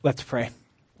Let's pray.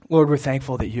 Lord, we're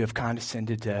thankful that you have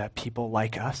condescended to people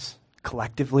like us.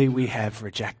 Collectively, we have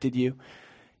rejected you.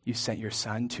 You sent your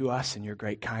Son to us in your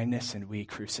great kindness, and we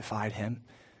crucified him.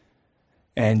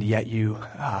 And yet you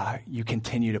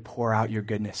continue to pour out your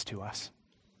goodness to us.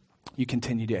 You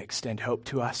continue to extend hope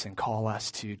to us and call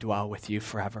us to dwell with you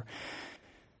forever.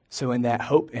 So in that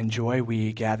hope and joy,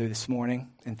 we gather this morning,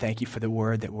 and thank you for the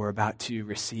word that we're about to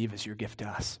receive as your gift to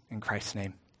us. In Christ's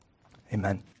name,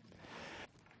 amen.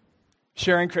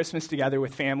 Sharing Christmas together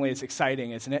with family is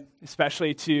exciting, isn't it?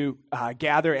 Especially to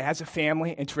gather as a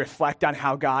family and to reflect on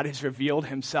how God has revealed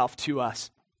himself to us.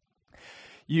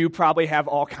 You probably have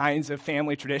all kinds of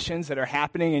family traditions that are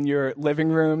happening in your living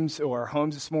rooms or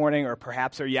homes this morning, or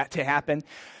perhaps are yet to happen.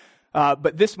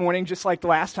 But this morning, just like the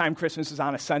last time Christmas was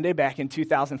on a Sunday back in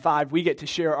 2005, we get to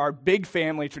share our big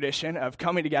family tradition of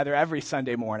coming together every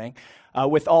Sunday morning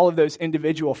with all of those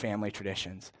individual family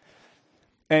traditions.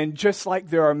 And just like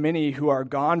there are many who are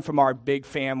gone from our big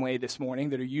family this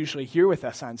morning that are usually here with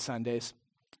us on Sundays,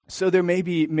 so there may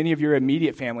be many of your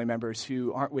immediate family members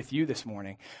who aren't with you this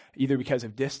morning, either because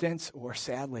of distance or,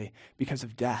 sadly, because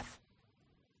of death.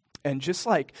 And just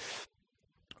like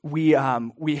we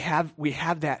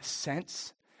have that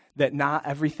sense that not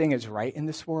everything is right in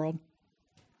this world,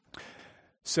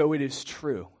 so it is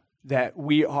true that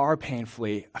we are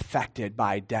painfully affected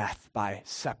by death, by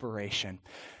separation.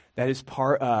 That is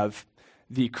part of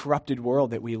the corrupted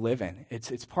world that we live in.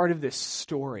 It's part of this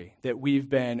story that we've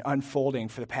been unfolding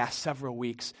for the past several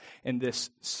weeks in this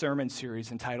sermon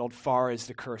series entitled Far as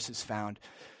the Curse is Found.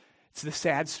 It's the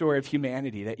sad story of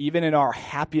humanity, that even in our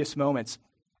happiest moments,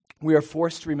 we are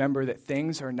forced to remember that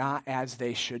things are not as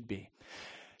they should be.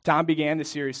 Tom began the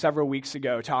series several weeks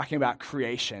ago talking about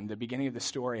creation, the beginning of the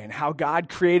story, and how God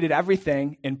created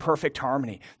everything in perfect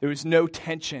harmony. There was no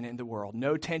tension in the world,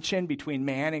 no tension between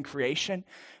man and creation.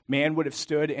 Man would have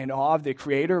stood in awe of the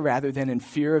Creator rather than in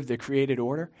fear of the created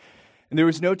order. And there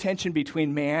was no tension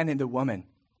between man and the woman.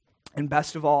 And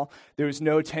best of all, there was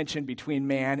no tension between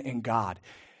man and God.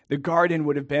 The garden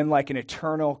would have been like an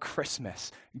eternal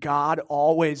Christmas, God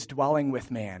always dwelling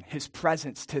with man, his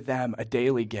presence to them a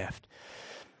daily gift.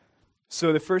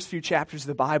 So the first few chapters of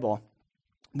the Bible,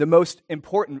 the most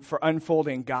important for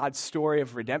unfolding God's story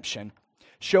of redemption,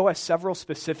 show us several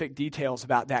specific details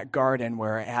about that garden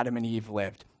where Adam and Eve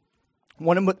lived.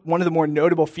 One of the more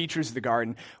notable features of the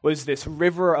garden was this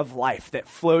river of life that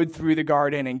flowed through the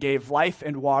garden and gave life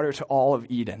and water to all of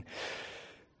Eden.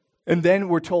 And then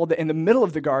we're told that in the middle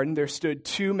of the garden there stood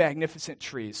two magnificent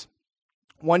trees.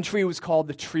 One tree was called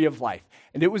the tree of life,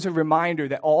 and it was a reminder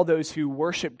that all those who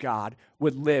worship God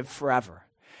would live forever.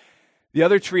 The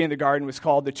other tree in the garden was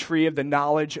called the tree of the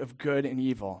knowledge of good and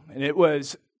evil, and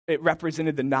it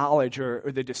represented the knowledge or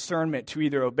the discernment to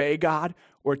either obey God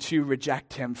or to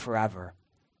reject him forever.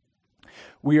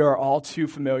 We are all too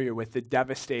familiar with the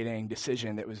devastating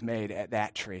decision that was made at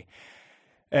that tree,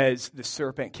 as the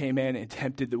serpent came in and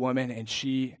tempted the woman, and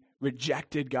she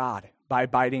rejected God by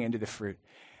biting into the fruit.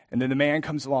 And then the man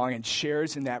comes along and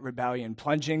shares in that rebellion,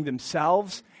 plunging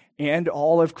themselves and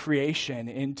all of creation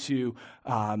into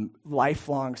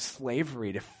lifelong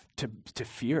slavery to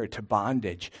fear, to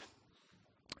bondage.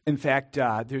 In fact,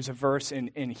 there's a verse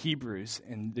in Hebrews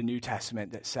in the New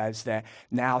Testament that says that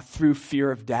now through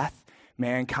fear of death,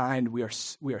 mankind, we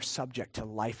are subject to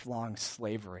lifelong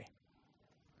slavery.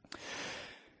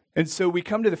 And so we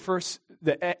come to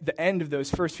the end of those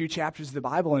first few chapters of the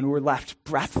Bible, and we're left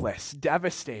breathless,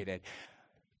 devastated.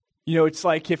 You know, it's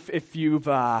like if you've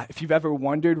ever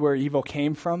wondered where evil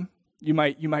came from, you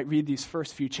might read these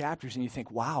first few chapters and you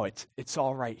think, wow, it's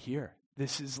all right here.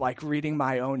 This is like reading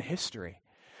my own history.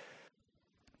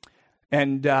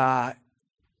 And the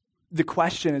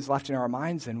question is left in our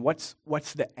minds, then what's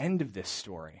the end of this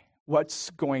story? What's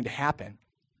going to happen?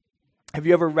 Have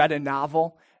you ever read a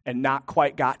novel and not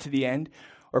quite got to the end?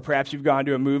 Or perhaps you've gone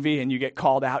to a movie and you get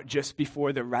called out just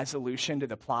before the resolution to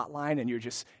the plot line, and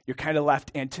you're kind of left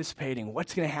anticipating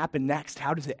what's going to happen next.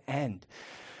 How does it end?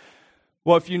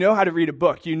 Well, if you know how to read a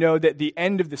book, you know that the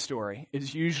end of the story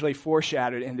is usually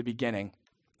foreshadowed in the beginning.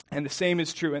 And the same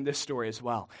is true in this story as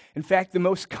well. In fact, the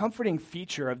most comforting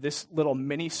feature of this little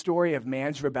mini story of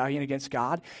man's rebellion against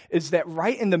God is that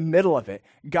right in the middle of it,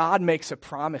 God makes a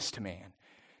promise to man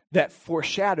that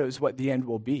foreshadows what the end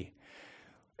will be.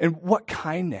 And what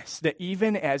kindness that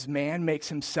even as man makes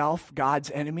himself God's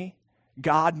enemy,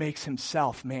 God makes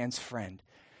himself man's friend.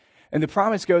 And the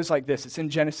promise goes like this. It's in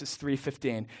Genesis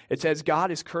 3:15. It says,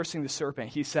 God is cursing the serpent.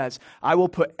 He says, I will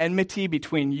put enmity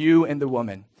between you and the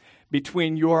woman,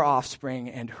 between your offspring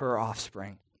and her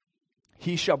offspring.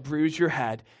 He shall bruise your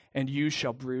head, and you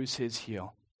shall bruise his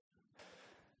heel.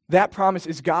 That promise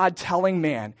is God telling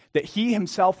man that he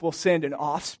himself will send an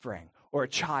offspring or a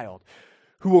child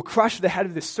who will crush the head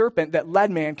of the serpent that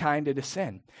led mankind into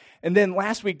sin. And then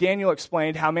last week, Daniel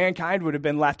explained how mankind would have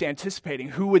been left anticipating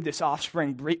who would this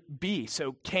offspring be.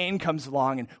 So Cain comes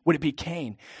along, and would it be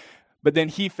Cain? But then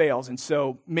he fails, and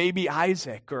so maybe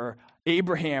Isaac or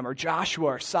Abraham or Joshua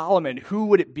or Solomon, who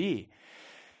would it be?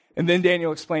 And then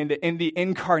Daniel explained that in the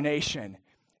incarnation,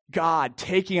 God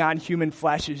taking on human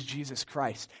flesh is Jesus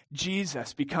Christ.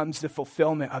 Jesus becomes the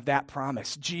fulfillment of that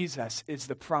promise. Jesus is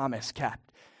the promise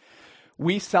kept.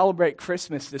 We celebrate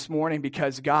Christmas this morning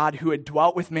because God, who had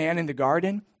dwelt with man in the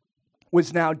garden,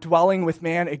 was now dwelling with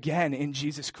man again in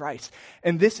Jesus Christ.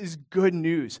 And this is good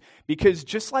news because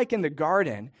just like in the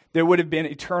garden, there would have been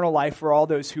eternal life for all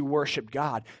those who worship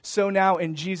God. So now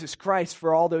in Jesus Christ,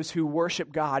 for all those who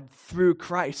worship God through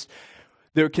Christ,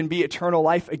 there can be eternal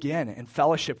life again and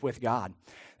fellowship with God.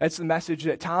 That's the message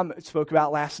that Tom spoke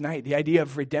about last night, the idea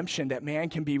of redemption, that man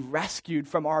can be rescued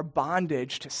from our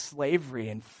bondage to slavery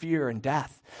and fear and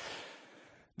death.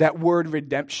 That word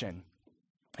redemption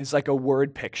is like a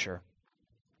word picture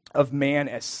of man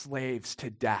as slaves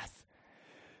to death.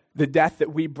 The death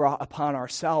that we brought upon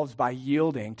ourselves by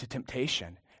yielding to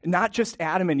temptation. Not just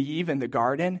Adam and Eve in the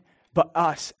garden, but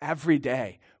us every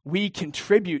day. We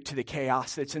contribute to the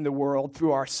chaos that's in the world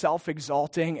through our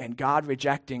self-exalting and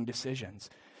God-rejecting decisions.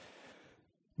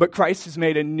 But Christ has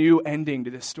made a new ending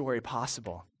to this story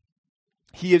possible.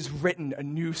 He has written a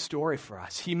new story for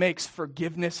us. He makes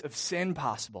forgiveness of sin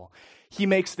possible. He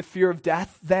makes the fear of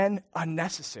death then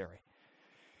unnecessary.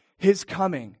 His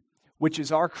coming, which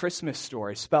is our Christmas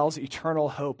story, spells eternal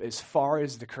hope as far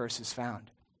as the curse is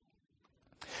found.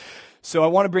 So I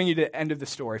want to bring you to the end of the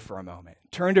story for a moment.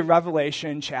 Turn to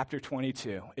Revelation chapter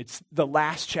 22. It's the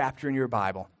last chapter in your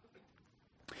Bible.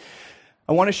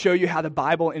 I want to show you how the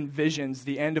Bible envisions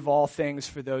the end of all things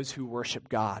for those who worship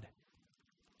God.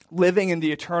 Living in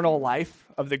the eternal life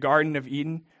of the Garden of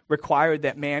Eden required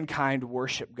that mankind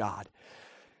worship God.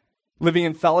 Living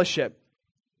in fellowship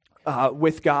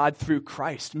with God through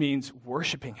Christ means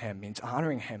worshiping Him, means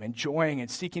honoring Him, enjoying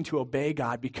and seeking to obey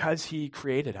God because He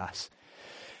created us.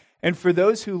 And for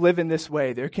those who live in this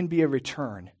way, there can be a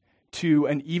return to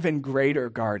an even greater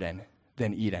garden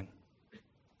than Eden.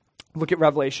 Look at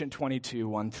Revelation 22,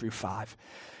 1 through 5.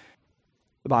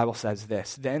 The Bible says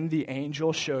this, "Then the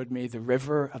angel showed me the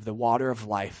river of the water of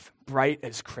life, bright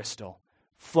as crystal,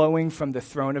 flowing from the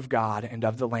throne of God and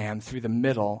of the Lamb through the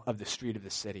middle of the street of the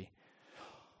city.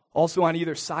 Also on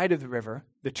either side of the river,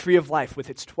 the tree of life with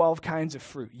its 12 kinds of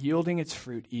fruit, yielding its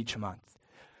fruit each month.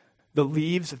 The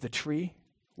leaves of the tree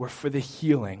were for the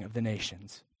healing of the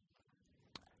nations.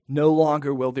 No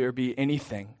longer will there be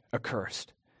anything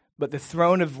accursed, but the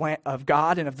throne of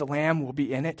God and of the Lamb will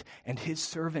be in it, and His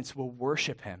servants will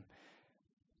worship Him.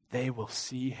 They will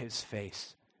see His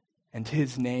face, and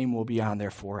His name will be on their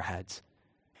foreheads.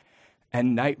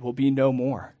 And night will be no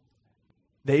more.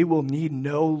 They will need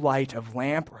no light of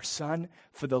lamp or sun,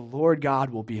 for the Lord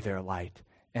God will be their light,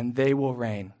 and they will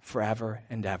reign forever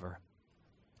and ever."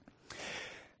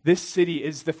 This city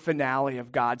is the finale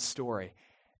of God's story.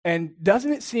 And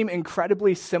doesn't it seem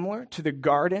incredibly similar to the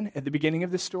garden at the beginning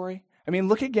of the story? I mean,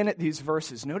 look again at these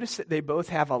verses. Notice that they both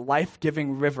have a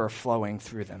life-giving river flowing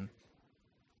through them.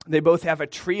 They both have a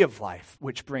tree of life,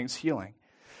 which brings healing.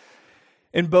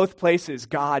 In both places,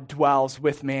 God dwells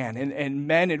with man, and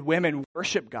men and women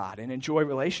worship God and enjoy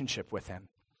relationship with Him.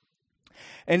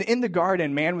 And in the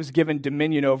garden, man was given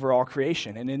dominion over all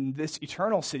creation. And in this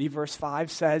eternal city, verse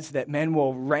 5 says that men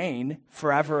will reign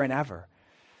forever and ever.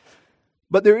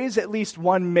 But there is at least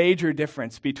one major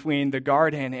difference between the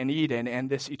garden and Eden and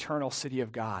this eternal city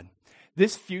of God.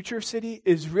 This future city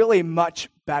is really much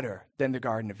better than the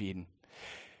Garden of Eden.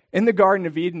 In the Garden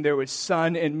of Eden, there was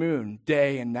sun and moon,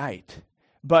 day and night.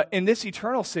 But in this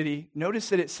eternal city, notice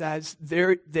that it says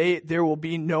there will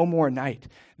be no more night.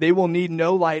 They will need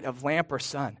no light of lamp or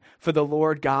sun, for the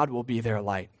Lord God will be their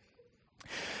light.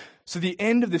 So the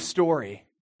end of the story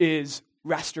is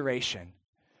restoration.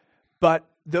 But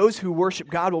those who worship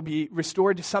God will be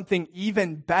restored to something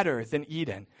even better than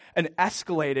Eden, an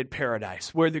escalated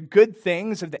paradise where the good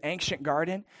things of the ancient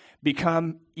garden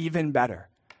become even better.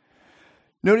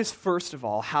 Notice, first of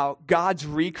all, how God's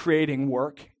recreating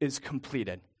work is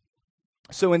completed.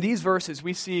 So in these verses,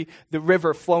 we see the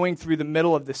river flowing through the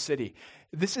middle of the city.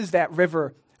 This is that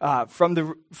river from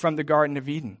the Garden of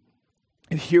Eden.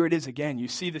 And here it is again. You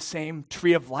see the same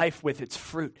tree of life with its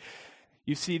fruit.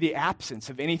 You see the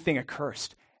absence of anything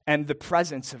accursed and the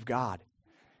presence of God.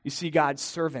 You see God's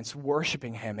servants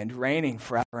worshiping Him and reigning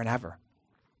forever and ever.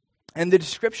 And the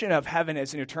description of heaven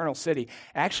as an eternal city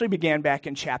actually began back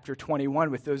in chapter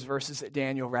 21 with those verses that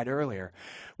Daniel read earlier,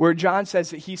 where John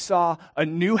says that he saw a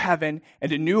new heaven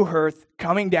and a new earth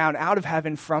coming down out of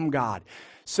heaven from God.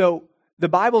 So the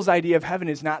Bible's idea of heaven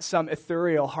is not some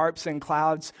ethereal harps and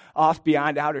clouds off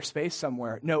beyond outer space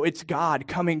somewhere. No, it's God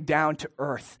coming down to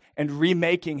earth and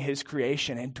remaking his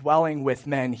creation and dwelling with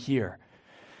men here.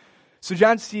 So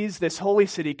John sees this holy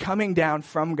city coming down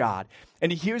from God,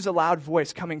 and he hears a loud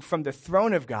voice coming from the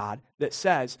throne of God that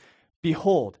says,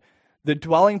 "Behold, the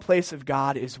dwelling place of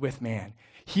God is with man.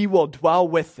 He will dwell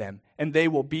with them, and they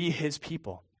will be his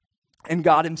people. And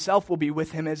God himself will be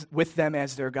with them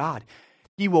as their God.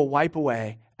 He will wipe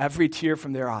away every tear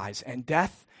from their eyes, and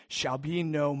death shall be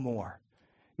no more.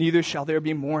 Neither shall there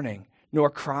be mourning, nor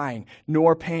crying,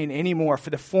 nor pain anymore,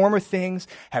 for the former things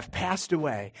have passed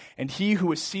away." And he who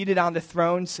was seated on the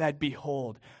throne said,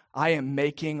 "Behold, I am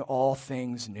making all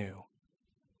things new."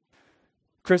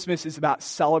 Christmas is about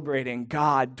celebrating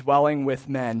God dwelling with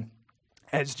men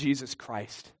as Jesus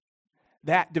Christ.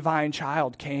 That divine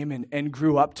child came and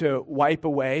grew up to wipe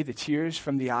away the tears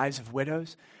from the eyes of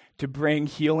widows, to bring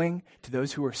healing to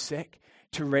those who are sick,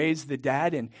 to raise the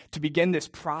dead, and to begin this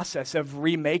process of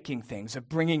remaking things, of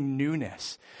bringing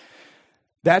newness.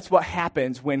 That's what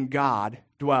happens when God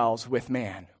dwells with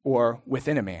man or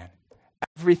within a man.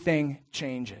 Everything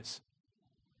changes.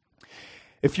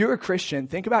 If you're a Christian,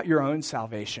 think about your own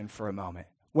salvation for a moment.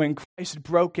 When Christ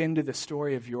broke into the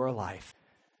story of your life,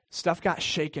 stuff got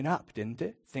shaken up, didn't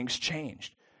it? Things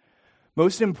changed.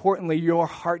 Most importantly, your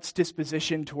heart's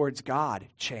disposition towards God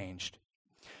changed.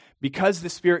 Because the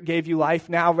Spirit gave you life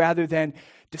now, rather than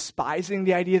despising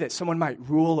the idea that someone might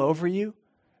rule over you,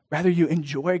 rather you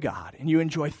enjoy God and you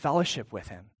enjoy fellowship with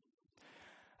him.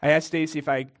 I asked Stacy,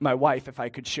 my wife, if I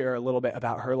could share a little bit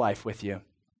about her life with you.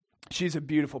 She's a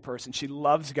beautiful person. She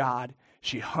loves God.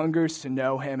 She hungers to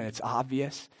know him, and it's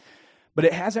obvious. But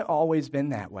it hasn't always been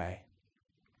that way.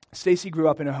 Stacy grew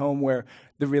up in a home where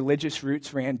the religious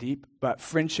roots ran deep, but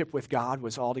friendship with God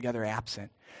was altogether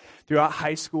absent. Throughout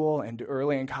high school and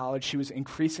early in college, she was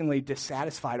increasingly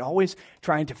dissatisfied, always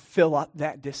trying to fill up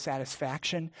that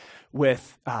dissatisfaction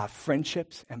with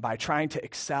friendships and by trying to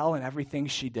excel in everything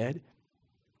she did.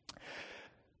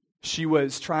 She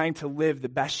was trying to live the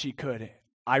best she could,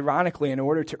 ironically, in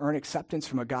order to earn acceptance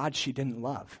from a God she didn't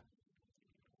love.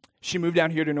 She moved down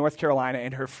here to North Carolina,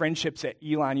 and her friendships at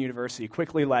Elon University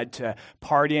quickly led to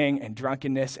partying and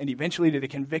drunkenness, and eventually to the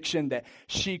conviction that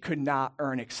she could not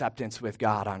earn acceptance with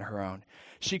God on her own.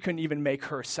 She couldn't even make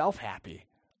herself happy,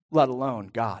 let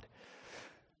alone God.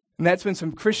 And that's when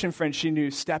some Christian friends she knew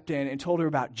stepped in and told her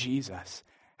about Jesus,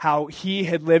 how he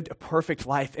had lived a perfect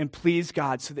life and pleased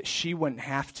God so that she wouldn't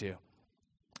have to.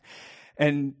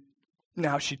 And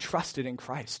now she trusted in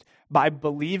Christ. By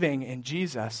believing in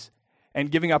Jesus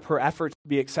and giving up her efforts to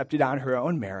be accepted on her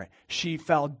own merit, she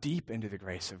fell deep into the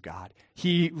grace of God.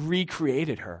 He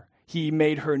recreated her. He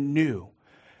made her new.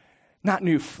 Not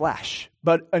new flesh,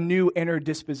 but a new inner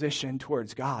disposition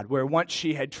towards God, where once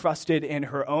she had trusted in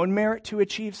her own merit to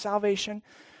achieve salvation,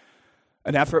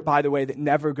 an effort, by the way, that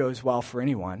never goes well for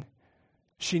anyone,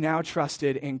 she now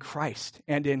trusted in Christ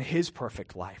and in his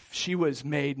perfect life. She was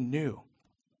made new.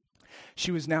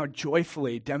 She was now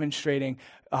joyfully demonstrating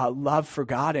love for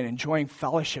God and enjoying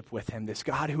fellowship with him, this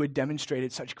God who had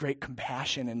demonstrated such great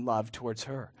compassion and love towards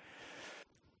her.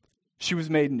 She was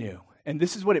made new. And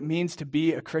this is what it means to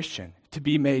be a Christian, to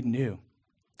be made new.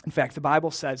 In fact, the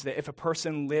Bible says that if a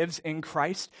person lives in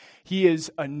Christ, he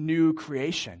is a new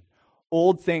creation.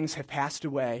 Old things have passed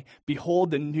away. Behold,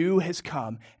 the new has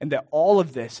come, and that all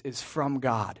of this is from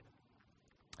God.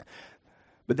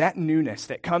 But that newness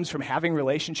that comes from having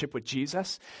relationship with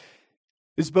Jesus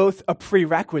is both a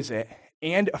prerequisite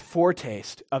and a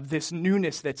foretaste of this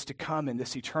newness that's to come in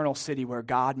this eternal city where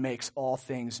God makes all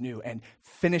things new and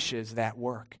finishes that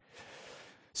work.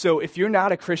 So if you're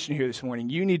not a Christian here this morning,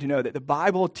 you need to know that the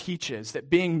Bible teaches that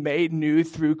being made new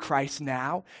through Christ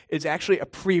now is actually a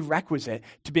prerequisite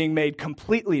to being made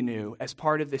completely new as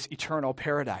part of this eternal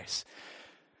paradise.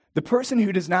 The person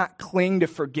who does not cling to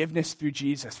forgiveness through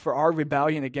Jesus for our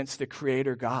rebellion against the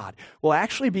Creator God will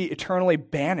actually be eternally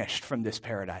banished from this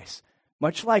paradise,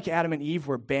 much like Adam and Eve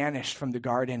were banished from the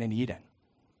garden in Eden.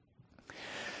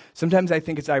 Sometimes I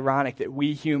think it's ironic that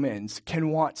we humans can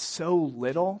want so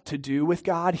little to do with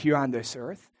God here on this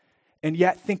earth, and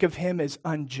yet think of him as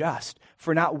unjust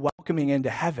for not welcoming into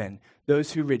heaven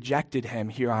those who rejected him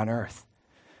here on earth.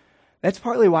 That's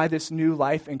partly why this new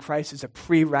life in Christ is a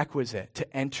prerequisite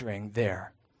to entering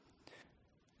there.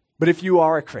 But if you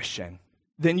are a Christian,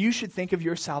 then you should think of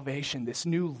your salvation, this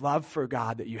new love for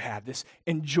God that you have, this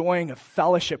enjoying of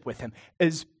fellowship with him,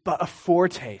 as but a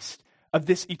foretaste of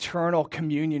this eternal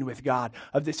communion with God,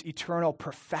 of this eternal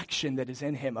perfection that is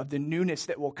in him, of the newness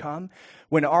that will come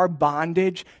when our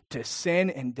bondage to sin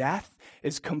and death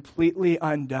is completely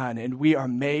undone and we are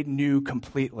made new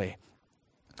completely.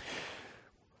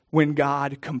 When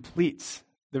God completes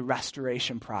the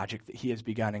restoration project that he has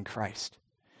begun in Christ.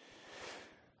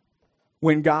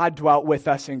 When God dwelt with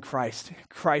us in Christ,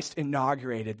 Christ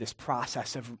inaugurated this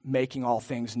process of making all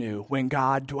things new. When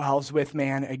God dwells with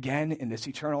man again in this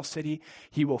eternal city,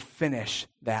 he will finish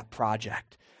that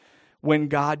project. When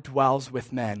God dwells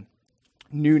with men,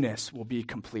 newness will be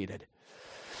completed.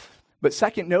 But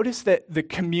second, notice that the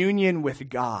communion with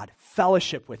God,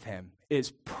 fellowship with him,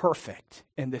 is perfect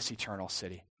in this eternal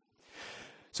city.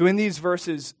 So in these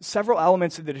verses, several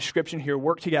elements of the description here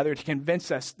work together to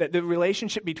convince us that the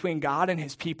relationship between God and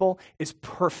his people is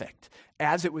perfect,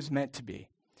 as it was meant to be.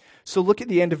 So look at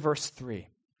the end of verse 3.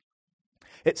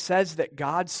 It says that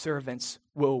God's servants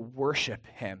will worship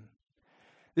him.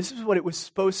 This is what it was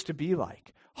supposed to be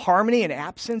like. Harmony and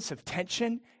absence of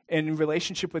tension in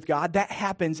relationship with God, that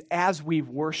happens as we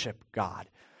worship God.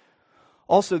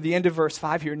 Also, the end of verse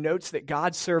 5 here notes that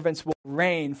God's servants will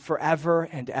reign forever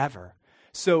and ever.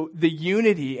 So the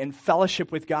unity and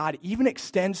fellowship with God even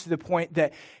extends to the point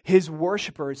that his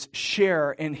worshipers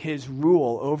share in his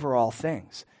rule over all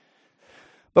things.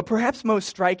 But perhaps most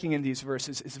striking in these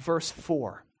verses is verse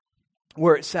 4,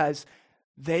 where it says,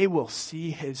 they will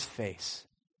see his face,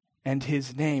 and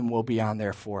his name will be on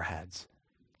their foreheads.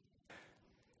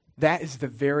 That is the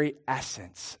very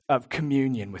essence of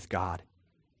communion with God.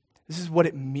 This is what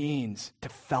it means to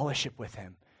fellowship with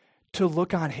him, to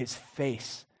look on his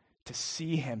face, to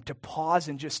see him, to pause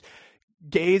and just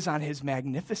gaze on his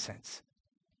magnificence.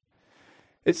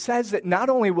 It says that not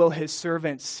only will his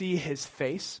servants see his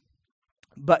face,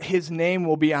 but his name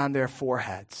will be on their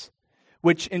foreheads,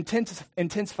 which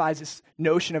intensifies this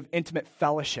notion of intimate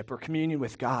fellowship or communion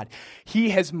with God.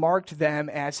 He has marked them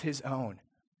as his own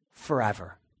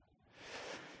forever.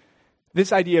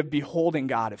 This idea of beholding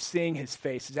God, of seeing his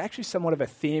face, is actually somewhat of a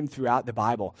theme throughout the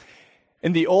Bible.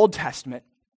 In the Old Testament,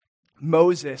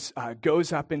 Moses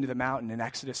goes up into the mountain, and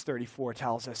Exodus 34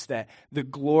 tells us that the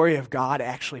glory of God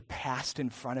actually passed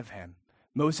in front of him.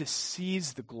 Moses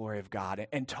sees the glory of God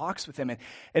and talks with him.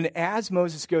 And as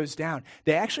Moses goes down,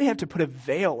 they actually have to put a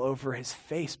veil over his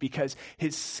face because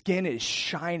his skin is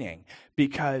shining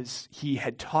because he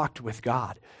had talked with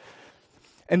God.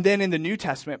 And then in the New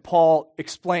Testament, Paul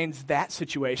explains that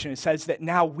situation. It says that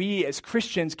now we as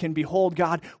Christians can behold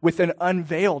God with an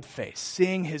unveiled face,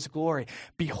 seeing his glory,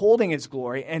 beholding his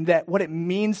glory, and that what it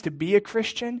means to be a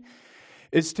Christian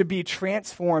is to be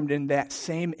transformed in that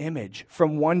same image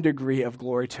from one degree of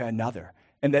glory to another,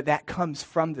 and that comes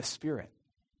from the Spirit.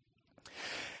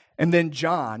 And then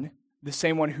John, the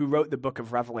same one who wrote the book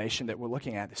of Revelation that we're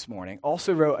looking at this morning,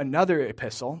 also wrote another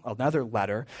epistle, another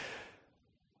letter,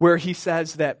 where he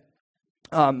says that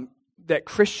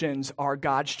Christians are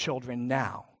God's children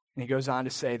now. And he goes on to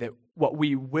say that what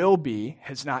we will be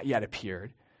has not yet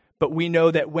appeared, but we know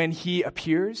that when he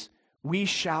appears, we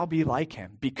shall be like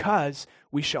him, because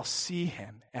we shall see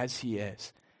him as he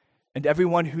is. And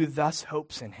everyone who thus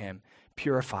hopes in him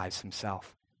purifies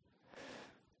himself.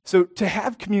 So to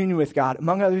have communion with God,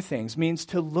 among other things, means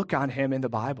to look on him in the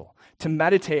Bible, to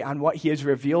meditate on what he has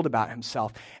revealed about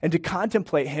himself, and to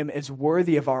contemplate him as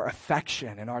worthy of our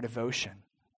affection and our devotion.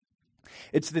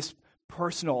 It's this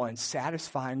personal and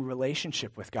satisfying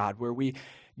relationship with God where we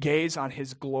gaze on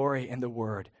his glory in the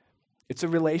Word. It's a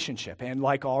relationship, and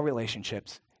like all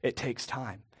relationships, it takes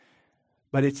time.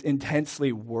 But it's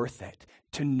intensely worth it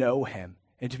to know him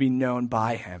and to be known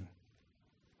by him.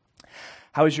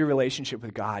 How is your relationship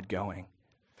with God going?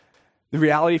 The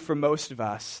reality for most of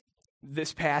us,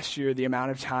 this past year, the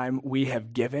amount of time we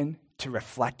have given to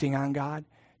reflecting on God,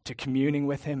 to communing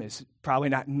with him, is probably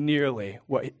not nearly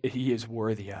what he is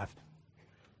worthy of.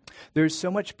 There's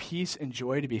so much peace and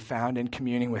joy to be found in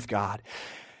communing with God.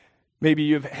 Maybe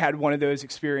you've had one of those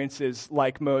experiences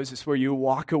like Moses where you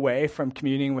walk away from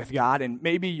communing with God and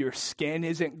maybe your skin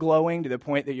isn't glowing to the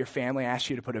point that your family asks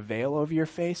you to put a veil over your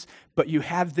face, but you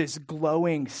have this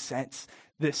glowing sense,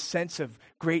 this sense of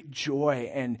great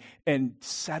joy and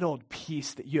settled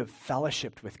peace that you have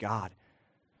fellowshipped with God.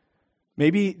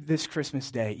 Maybe this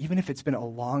Christmas day, even if it's been a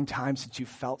long time since you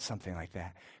felt something like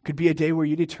that, could be a day where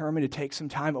you determine to take some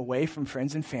time away from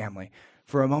friends and family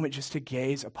for a moment just to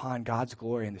gaze upon God's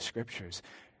glory in the Scriptures,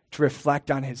 to reflect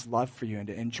on his love for you and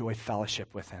to enjoy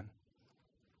fellowship with him.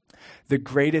 The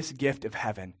greatest gift of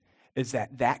heaven is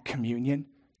that communion,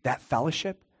 that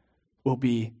fellowship, will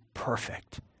be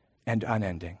perfect and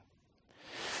unending.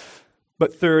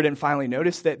 But third and finally,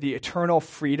 notice that the eternal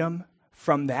freedom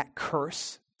from that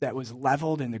curse that was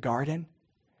leveled in the garden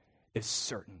is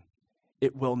certain.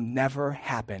 It will never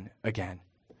happen again.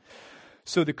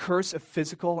 So the curse of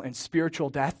physical and spiritual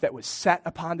death that was set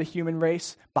upon the human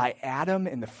race by Adam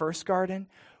in the first garden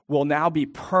will now be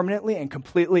permanently and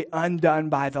completely undone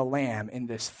by the Lamb in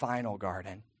this final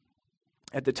garden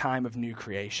at the time of new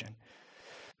creation.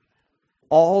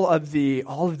 All of the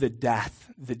death,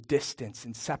 the distance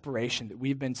and separation that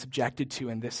we've been subjected to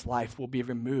in this life will be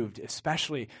removed,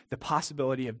 especially the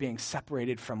possibility of being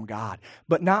separated from God.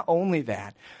 But not only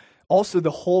that, also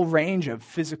the whole range of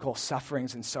physical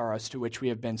sufferings and sorrows to which we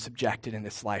have been subjected in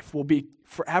this life will be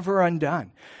forever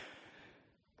undone.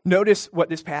 Notice what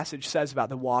this passage says about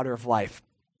the water of life.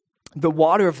 The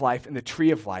water of life and the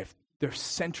tree of life, they're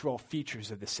central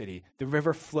features of the city. The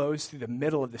river flows through the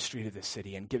middle of the street of the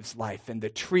city and gives life. And the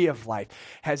tree of life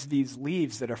has these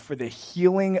leaves that are for the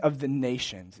healing of the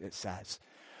nations, it says.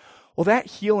 Well, that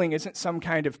healing isn't some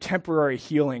kind of temporary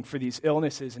healing for these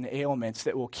illnesses and ailments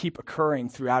that will keep occurring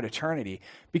throughout eternity,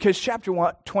 because chapter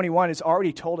 21 has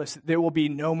already told us that there will be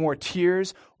no more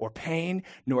tears or pain,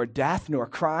 nor death, nor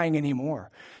crying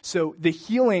anymore. So the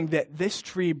healing that this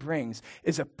tree brings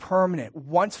is a permanent,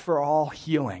 once-for-all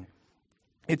healing.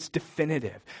 It's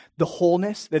definitive. The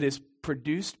wholeness that is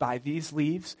produced by these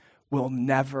leaves will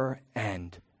never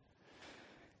end.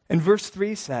 And verse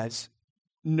 3 says,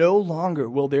 no longer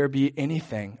will there be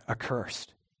anything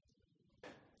accursed.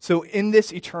 So in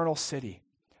this eternal city,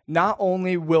 not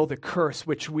only will the curse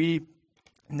which we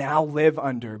now live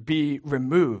under be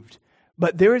removed,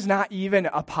 but there is not even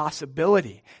a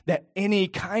possibility that any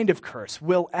kind of curse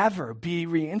will ever be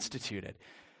reinstituted.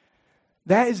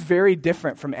 That is very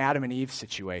different from Adam and Eve's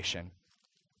situation.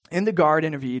 In the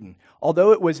Garden of Eden,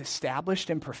 although it was established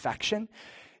in perfection,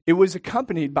 it was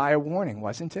accompanied by a warning,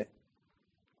 wasn't it?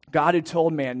 God had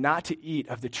told man not to eat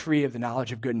of the tree of the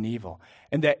knowledge of good and evil,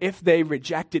 and that if they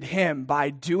rejected him by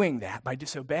doing that, by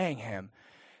disobeying him,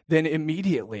 then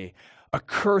immediately a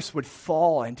curse would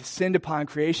fall and descend upon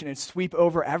creation and sweep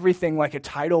over everything like a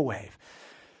tidal wave.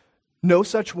 No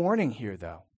such warning here,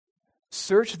 though.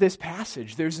 Search this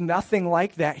passage. There's nothing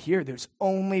like that here. There's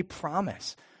only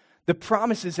promise. The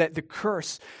promise is that the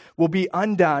curse will be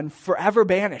undone, forever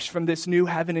banished from this new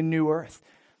heaven and new earth.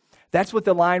 That's what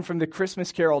the line from the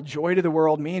Christmas carol, Joy to the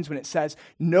World, means when it says,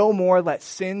 no more let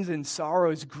sins and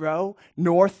sorrows grow,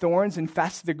 nor thorns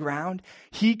infest the ground.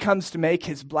 He comes to make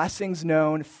his blessings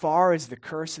known far as the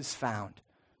curse is found.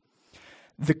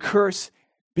 The curse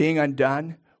being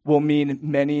undone will mean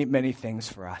many, many things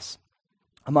for us.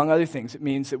 Among other things, it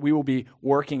means that we will be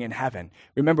working in heaven.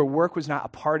 Remember, work was not a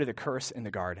part of the curse in the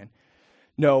garden.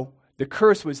 No, the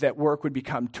curse was that work would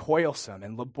become toilsome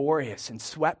and laborious and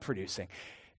sweat-producing.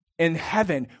 In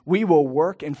heaven, we will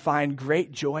work and find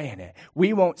great joy in it.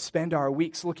 We won't spend our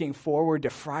weeks looking forward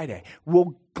to Friday.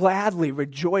 We'll gladly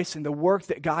rejoice in the work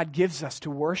that God gives us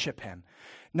to worship him.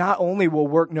 Not only will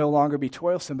work no longer be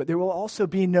toilsome, but there will also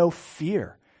be no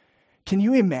fear. Can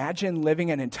you imagine living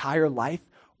an entire life,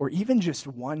 or even just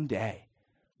one day,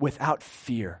 without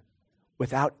fear,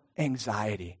 without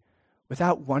anxiety,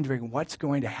 without wondering what's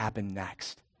going to happen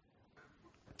next?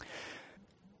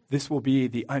 This will be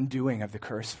the undoing of the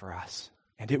curse for us,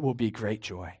 and it will be great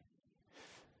joy.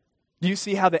 Do you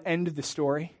see how the end of the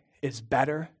story is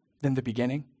better than the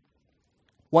beginning?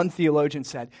 One theologian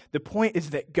said, the point is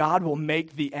that God will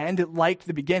make the end like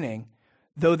the beginning,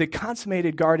 though the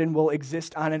consummated garden will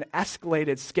exist on an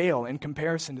escalated scale in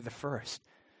comparison to the first.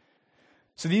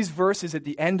 So these verses at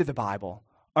the end of the Bible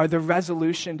are the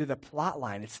resolution to the plot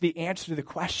line. It's the answer to the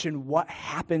question, what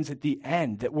happens at the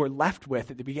end, that we're left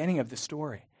with at the beginning of the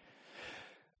story.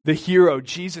 The hero,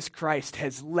 Jesus Christ,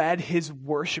 has led his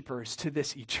worshipers to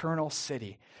this eternal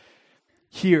city.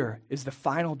 Here is the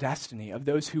final destiny of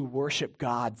those who worship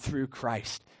God through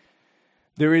Christ.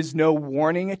 There is no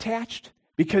warning attached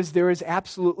because there is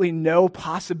absolutely no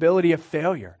possibility of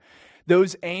failure.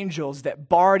 Those angels that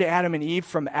barred Adam and Eve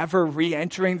from ever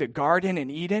re-entering the garden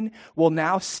in Eden will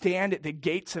now stand at the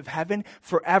gates of heaven,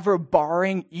 forever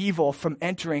barring evil from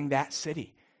entering that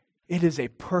city. It is a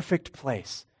perfect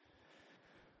place.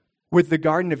 With the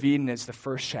Garden of Eden as the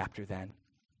first chapter then,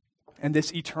 and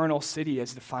this eternal city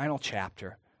as the final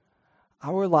chapter,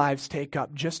 our lives take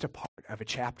up just a part of a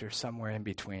chapter somewhere in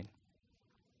between.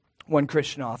 One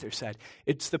Christian author said,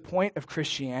 it's the point of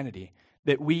Christianity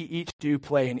that we each do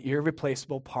play an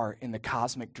irreplaceable part in the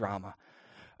cosmic drama,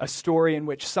 a story in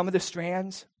which some of the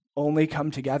strands only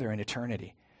come together in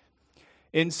eternity.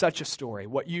 In such a story,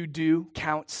 what you do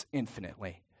counts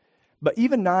infinitely. But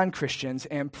even non-Christians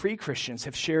and pre-Christians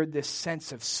have shared this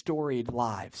sense of storied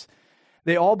lives.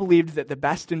 They all believed that the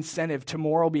best incentive to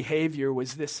moral behavior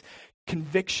was this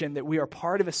conviction that we are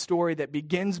part of a story that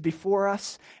begins before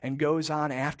us and goes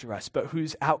on after us, but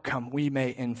whose outcome we may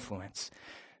influence.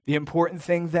 The important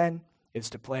thing then is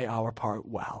to play our part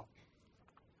well.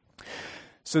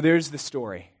 So there's the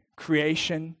story: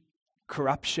 creation,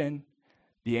 corruption,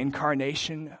 the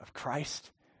incarnation of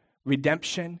Christ,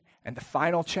 redemption, and the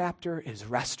final chapter is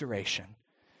restoration.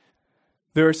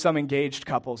 There are some engaged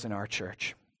couples in our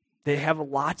church. They have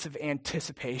lots of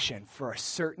anticipation for a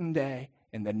certain day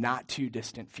in the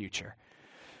not-too-distant future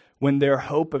when their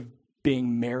hope of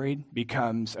being married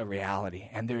becomes a reality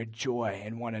and their joy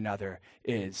in one another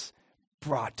is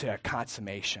brought to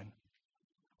consummation.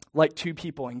 Like two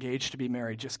people engaged to be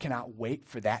married just cannot wait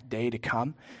for that day to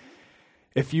come.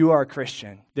 If you are a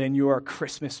Christian, then your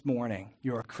Christmas morning,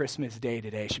 your Christmas day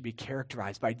today should be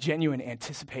characterized by genuine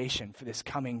anticipation for this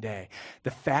coming day.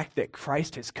 The fact that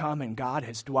Christ has come and God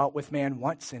has dwelt with man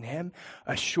once in him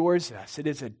assures us, it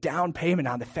is a down payment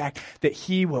on the fact that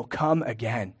he will come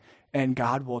again and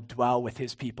God will dwell with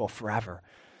his people forever.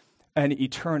 An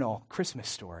eternal Christmas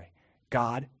story,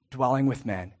 God dwelling with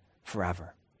men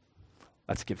forever.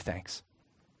 Let's give thanks.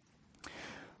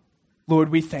 Lord,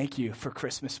 we thank you for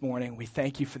Christmas morning. We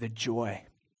thank you for the joy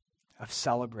of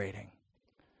celebrating.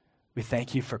 We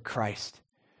thank you for Christ,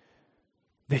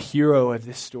 the hero of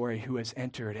this story who has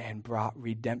entered and brought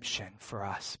redemption for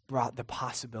us, brought the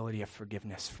possibility of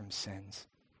forgiveness from sins.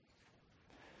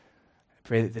 I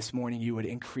pray that this morning you would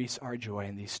increase our joy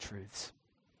in these truths.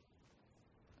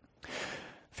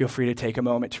 Feel free to take a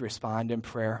moment to respond in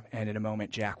prayer, and in a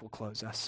moment, Jack will close us.